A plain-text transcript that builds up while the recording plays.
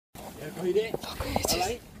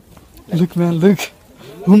Look man, look.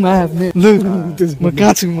 Whom I have made. Look. म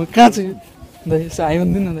कहाँ छु दाइ यसो आइ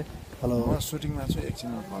भन्दिन न दाइ हेलो म सुटिङमा छु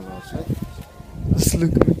एकछिनमा कल गर्छु है Just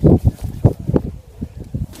look.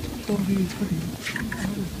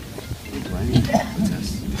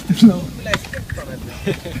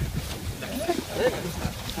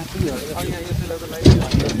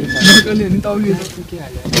 नकली नि तौली के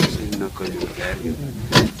हाल्यो नकली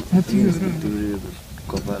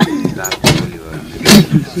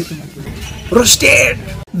Roasted!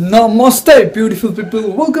 Namaste beautiful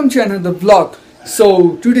people, welcome to another vlog.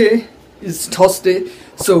 So today is Thursday.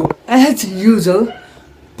 So as usual,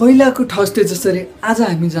 पहिलाको Thursday जसरी आज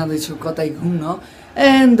हामी जाँदै छौं कतै घुम्न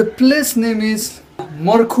and the place name is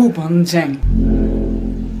मर्खु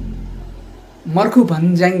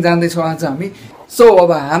भन्ज्याङ जाँदै छौं आज हामी. So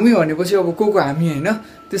अब हामी भनेपछि अब को हामी हैन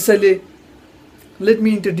त्यसैले let me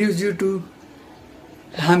introduce you to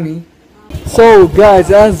हामी. So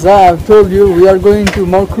guys, as I have told you, we are going to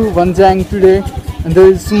Murku Vanjang today, and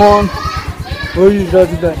there is Simon. Where is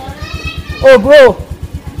Rajida? Oh bro!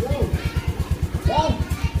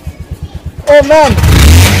 Oh man!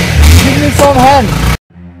 Give me some hand!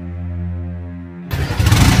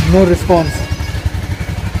 No response.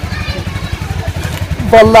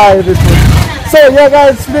 Balla everything. So yeah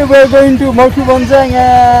guys, today we are going to Murku Vanjang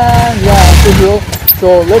and yeah, so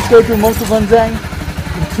let's go to Murku Vanjang.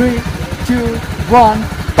 3, 2, 1.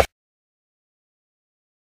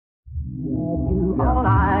 All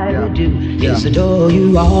I do is adore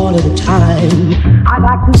you all of the time. I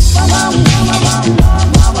like to.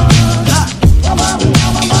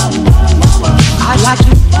 I like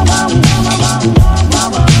to.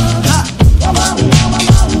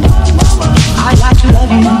 I like to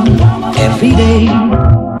love you every day.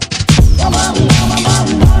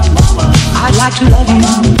 I like to love you.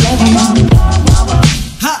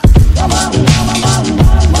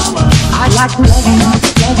 I'd like to love you,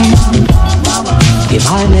 if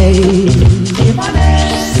I may,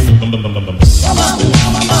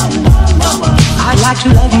 I'd like to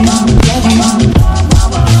love you,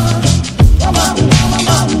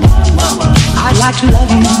 I'd like to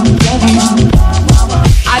love you,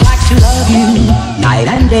 I'd like to love you, night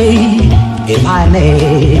and day, if I may.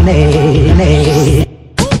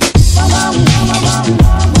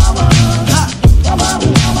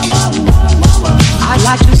 I'd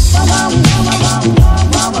like to.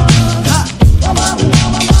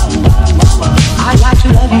 I'd like to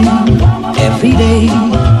love you every day.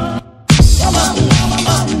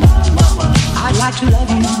 I'd like to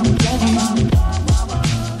love you.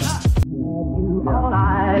 All I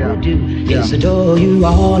do is adore you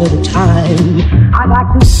all of the time. I'd like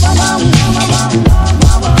to.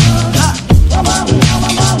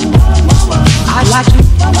 I'd like to.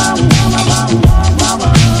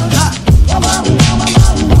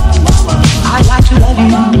 I'd like to love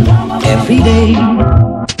you every day.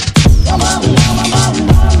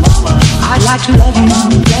 I'd like to love you.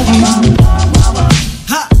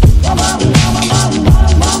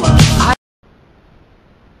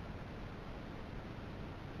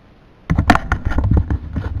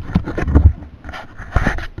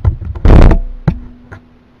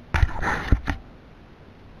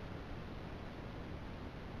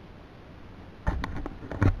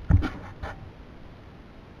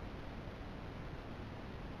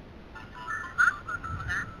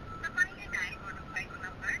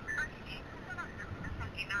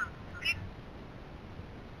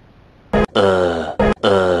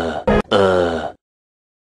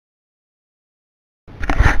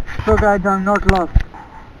 So guys, I'm not lost.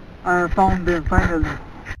 I found them finally.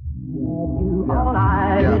 All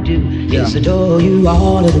I do is adore you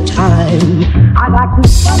all of the time. I like to.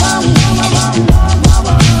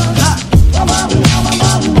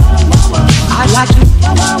 I like to.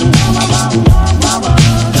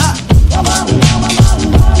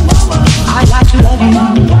 I like to love you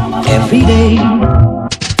every day.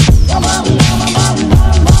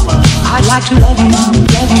 I like to love you.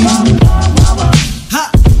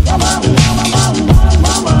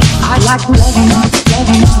 I'd like to love you,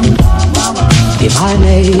 if I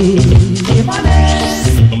may,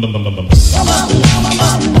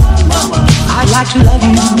 I'd like to love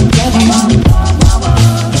you,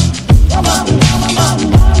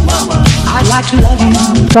 I'd like to love you.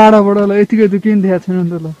 टाढाबाट ल यतिकै त केही देखाएको छैन नि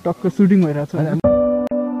त ल टक्क सुटिङ भइरहेको छ.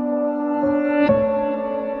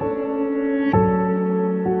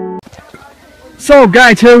 So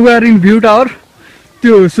guys, here we are in View Tower.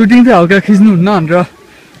 त्यो सुटिङ चाहिँ हल्का खिच्नु हुन्न भनेर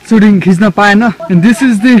सुटिङ खिच्न पाएन. And this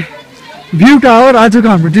is the View Tower, आजको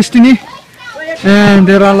हाम्रो destiny. And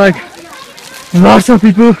there are like lots of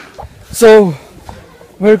people. So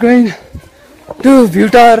we're going to view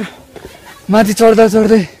tower. माथि चढ्दा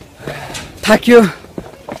चढ्दै थाक्यो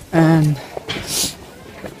and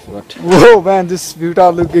whoa man, this view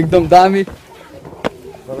tower look एकदम दामी.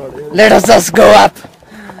 Let us just go up.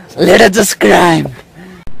 Let us just climb.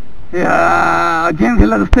 Yeah, game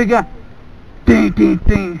खेल्दा जस्तै क्या. Ting ting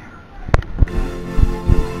ting.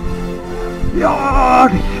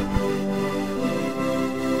 यार.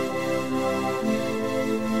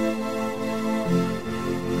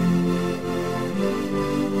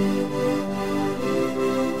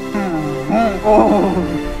 Oh,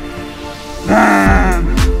 damn,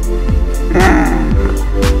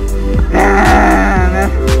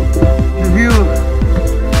 the view.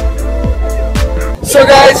 So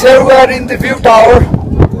guys, here we are in the view tower.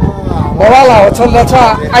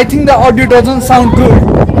 I think the audio doesn't sound good,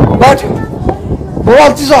 but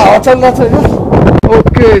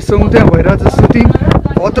okay, so I'm shooting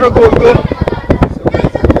Bhadragol.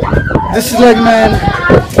 This is like, man,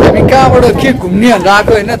 we can't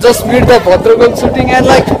just meet the Bhadragol shooting and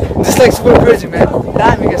like this like super crazy, man.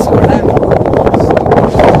 Damn, you super damn.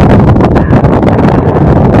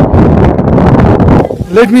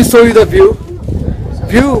 Let me show you the view.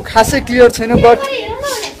 View khasai clear छैन, but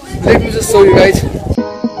let me just show you guys.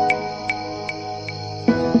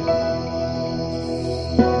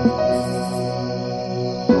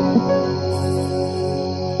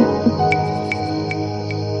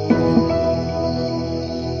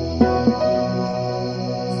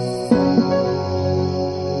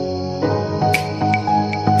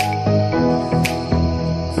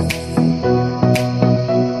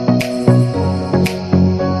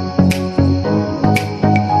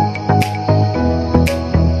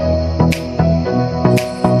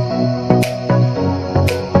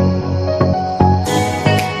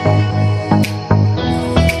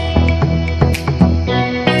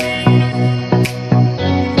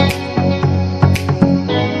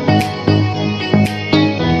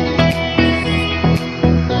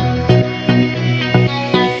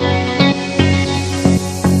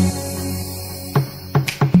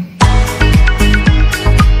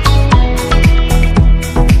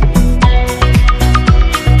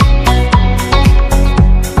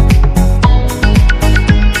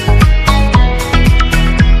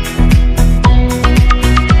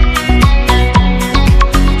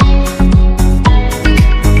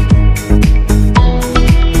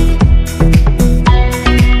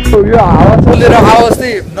 यो हावा चलेर आवाज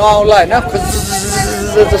चाहिँ नआउला हैन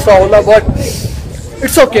जस्तो आउला, but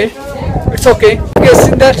it's okay, it's okay. Yes,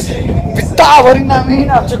 in that भित्ताभरि नामै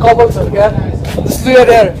नाम चाहिँ कपल्सहरु क्या. Just look at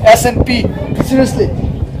there, S&P, seriously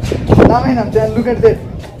नामै नाम चाहिँ look at that,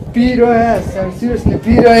 P row S, seriously P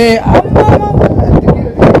row A.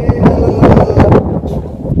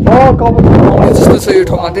 Oh, couple जस्तो छ यो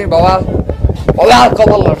ठाउँमा चाहिँ बवाल बवाल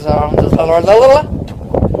कपलहरु छ.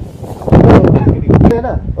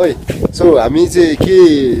 ओइ सो हामी चाहिँ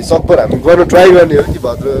के सकभर हामी गर्न ट्राई गर्ने हो कि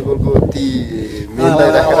भद्रगोलको ती मेनलाई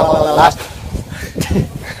राखेर लास्ट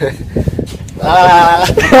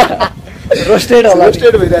रोस्टेड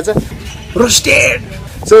भइरहेछ रोस्टेड.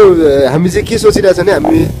 सो हामी चाहिँ के सोचिरहेछ भने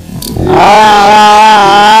हामी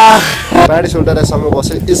पाडी सोल्टारासँग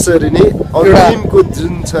बसेर यसरी नै अन्तिमको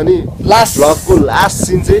जुन छ नि लास्ट ब्लगको लास्ट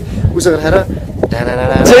सिन चाहिँ उसँग राखेर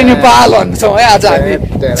जय नेपाल भन्छौँ है आज हामी.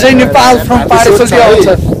 जय नेपाल फ्रम पाडी सोल्टी आउँछ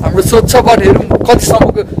हाम्रो सोच छ, बट हेरौँ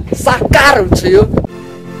कतिसम्मको साकार हुन्छ यो.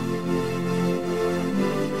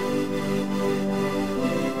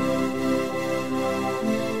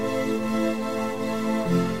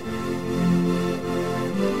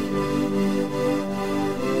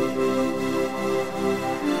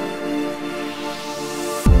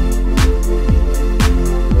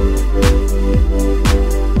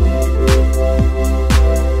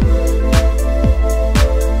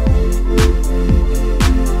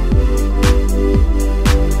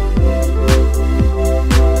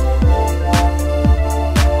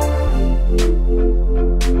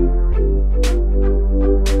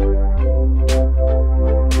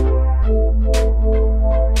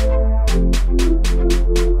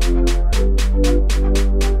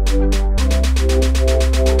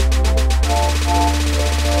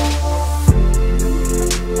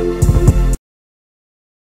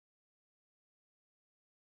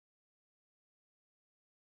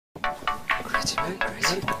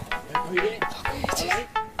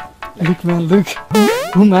 Look man, look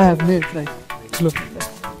whom I have met. Like, look.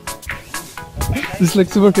 This is like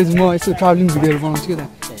super crazy. म यसो ट्राभलिङ भिडियोहरू बनाउँछु कि त.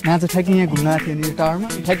 यहाँ चाहिँ ठ्याक्कै यहाँ घुम्न आएको थियो नि यो टावरमा,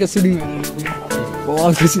 ठ्याक्कै सुटिङ भइरहेको थियो.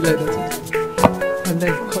 बहुत खुसी लागिरहेको छ. अन्त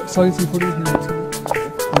सही फोटो खिच्नु.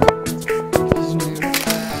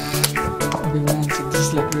 This is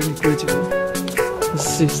like really crazy. This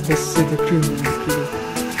is is the cream.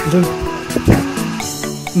 Look.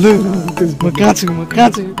 म कहाँ छु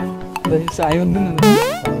आयो नि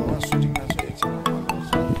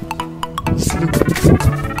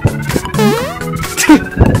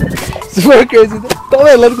सुपर क्रेजी त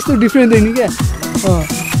तपाईँहरूलाई कस्तो डिफ्रेन्ट देख्ने क्या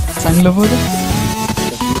चाङ्लो photo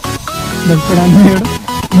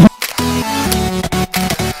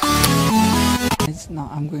Now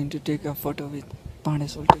I'm going to take a photo with Pandey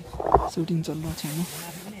Solte. Shooting चल रहा है ना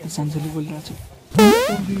सांसली बोल रहा है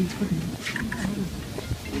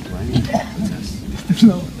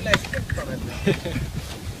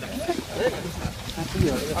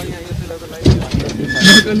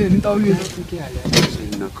नकली नहीं तो ये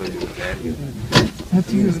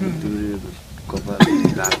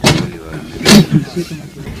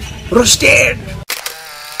roasted.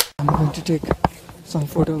 I'm going to take some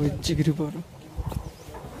photo with Jigri Boro.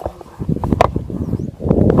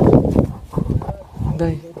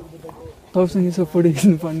 दाइ तपाईँसँग यसो फोटो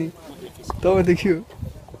खिच्नु पर्ने तपाईँ देखियो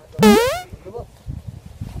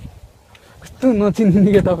कस्तो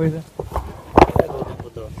नचिन्ने क्या तपाईँ त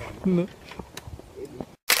ल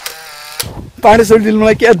पाँडे सोल्टीले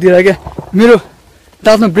मलाई क्या दिएर क्या मेरो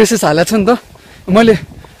दाँतमा ब्रेसेस हालेको छ नि त मैले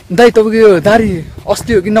दाइ तपाईँको यो दारी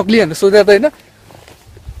असली हो कि नक्ली भनेर सोधेर त होइन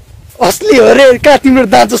असली हो रे कहाँ तिम्रो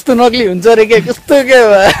दाँत जस्तो नक्ली हुन्छ अरे क्या कस्तो क्या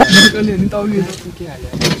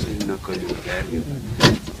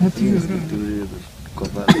नक्ली हो नि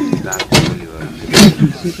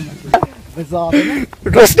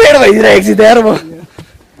roasted भइरहेको छु त्यहाँ म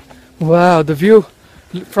wow the view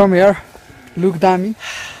from here look दामी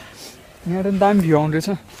यहाँ त दामी भ्यू आउँदैछ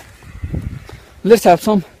let's have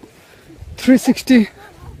some 360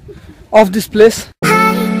 of this place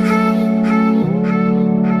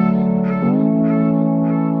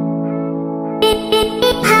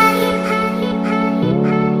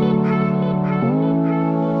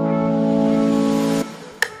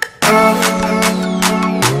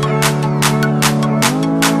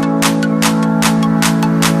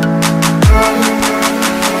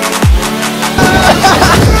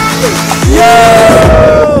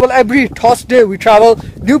every Thursday we travel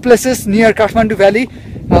new places near Kathmandu Valley.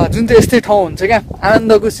 जुन चाहिँ यस्तै ठाउँ हुन्छ क्या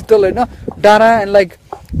आनन्दको शीतल होइन डाँडा एन्ड लाइक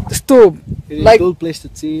त्यस्तो लाइक place to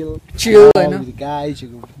chill होइन with guys,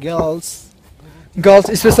 girls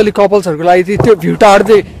स्पेसली कपल्सहरूको लागि त्यो भ्यू टावर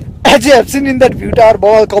चाहिँ as you have seen in that view tower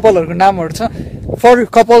बल कपलहरूको नामहरू छ for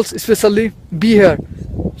couples specially be here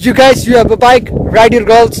you guys you have a bike ride your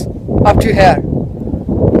girls up to hear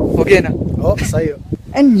हो कि होइन हो सही हो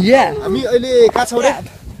एन्ड या हामी अहिले कहाँ छौँ रे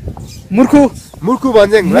मुर्कु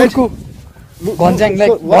भन्ज्याङ right Bhanjyang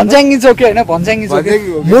like Bhanjyang is okay होइन भन्ज्याङ is okay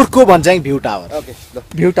मुर्कु Bhanjyang view tower okay ल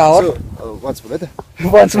view tower once more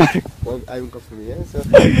once more I will come from here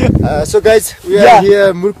so guys we are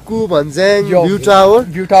here Murku Bhanjang view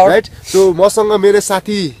tower right so मसँग मेरो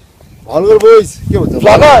साथी भलगर boys के भन्छ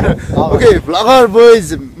vlogger okay vlogger boys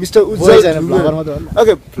Mr. Ujjal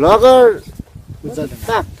okay vlogger Ujjal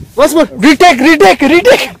once more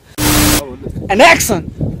retake and action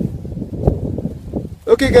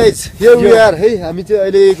okay guys here we are hey हामी चाहिँ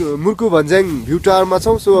अहिले मुर्कु भन्ज्याङ view टावरमा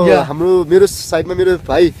छौं so हाम्रो मेरो साइडमा मेरो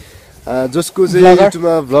भाइ जसको चाहिँ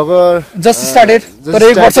युट्युबमा भ्लगर जस्ट स्टार्टेड तर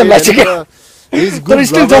एक वर्ष लाग्यो तर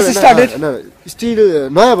स्टिल जस्ट स्टार्टेड स्टिल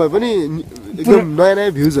नयाँ भए पनि एकदम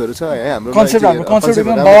नयाँ भ्यूजहरु छ है हाम्रो कन्सेप्ट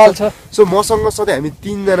एकदम बवाल छ सो मसँग सधैँ हामी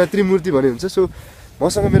तीन जना त्रिमूर्ति भने हुन्छ सो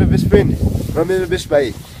मसँग मेरो बेस्ट फ्रेन्ड र मेरो बेस्ट भाइ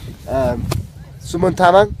Suman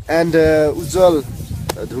Tamang and Ujjwal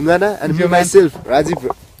Dhungana and me myself Rajiv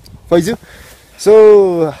Faizu so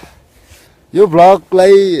यो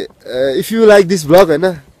ब्लगलाई if you like this blog हैन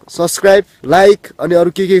subscribe like अनि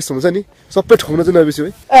अरु के हुन्छ नि सबै ठाउँमा चाहिँ नबिर्सु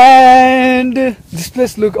है and this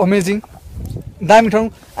place look amazing दामी ठाउँ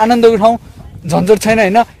आनन्दको ठाउँ झन्झट छैन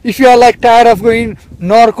हैन if you are like tired of going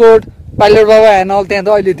Norcode Pilot Baba and all त्यहाँ त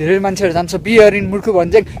अहिले धेरै मान्छेहरु जान्छ be here in Murku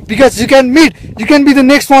Bhanjang because you can be the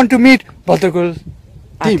next one to meet Bhadragol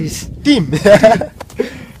team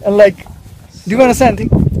and like do you want to say anything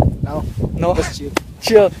no just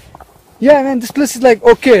chill yeah man this place is like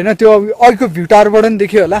okay हैन त्यो अहिलेको view टावरबाट नि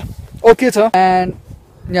देखियो होला okay छ and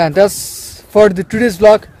yeah that's for the today's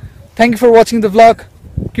vlog thank you for watching the vlog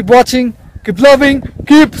keep watching keep loving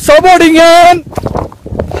keep supporting and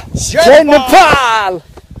Jai Nepal